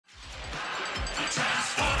The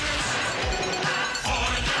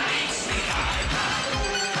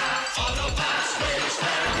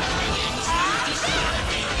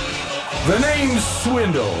name's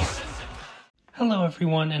Swindle. Hello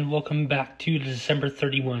everyone and welcome back to December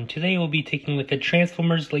 31. Today we'll be taking a look at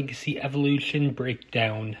Transformers Legacy Evolution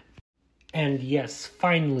Breakdown. And yes,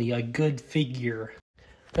 finally a good figure.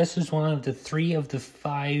 This is one of the 3 of the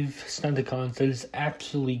 5 Stunticons that is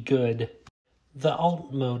actually good. The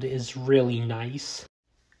alt mode is really nice.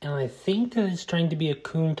 And I think that it's trying to be a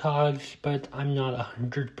Countach, but I'm not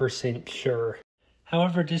 100% sure.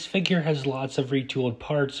 However, this figure has lots of retooled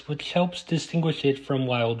parts, which helps distinguish it from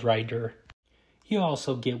Wild Rider. You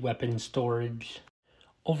also get weapon storage.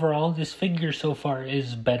 Overall, this figure so far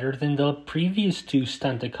is better than the previous 2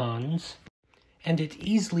 Stunticons, and it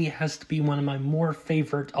easily has to be one of my more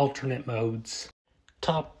favorite alternate modes.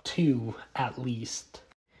 Top 2, at least.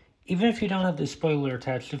 Even if you don't have the spoiler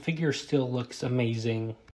attached, the figure still looks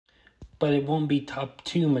amazing. But it won't be top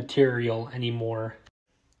 2 material anymore.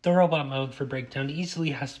 The robot mode for Breakdown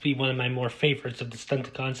easily has to be one of my more favorites of the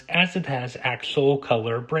Stunticons, as it has actual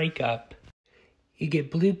color breakup. You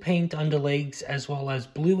get blue paint on the legs as well as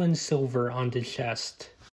blue and silver on the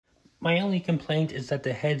chest. My only complaint is that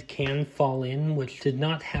the head can fall in, which did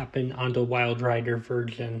not happen on the Wild Rider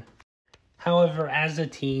version. However, as a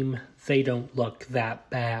team, they don't look that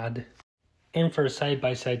bad. And for a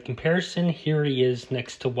side-by-side comparison, here he is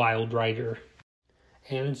next to Wild Rider.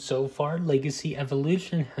 And so far, Legacy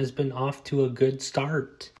Evolution has been off to a good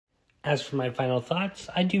start. As for my final thoughts,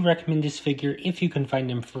 I do recommend this figure if you can find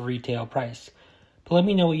him for retail price. But let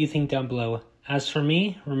me know what you think down below. As for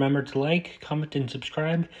me, remember to like, comment, and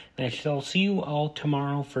subscribe, and I shall see you all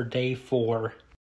tomorrow for day 4.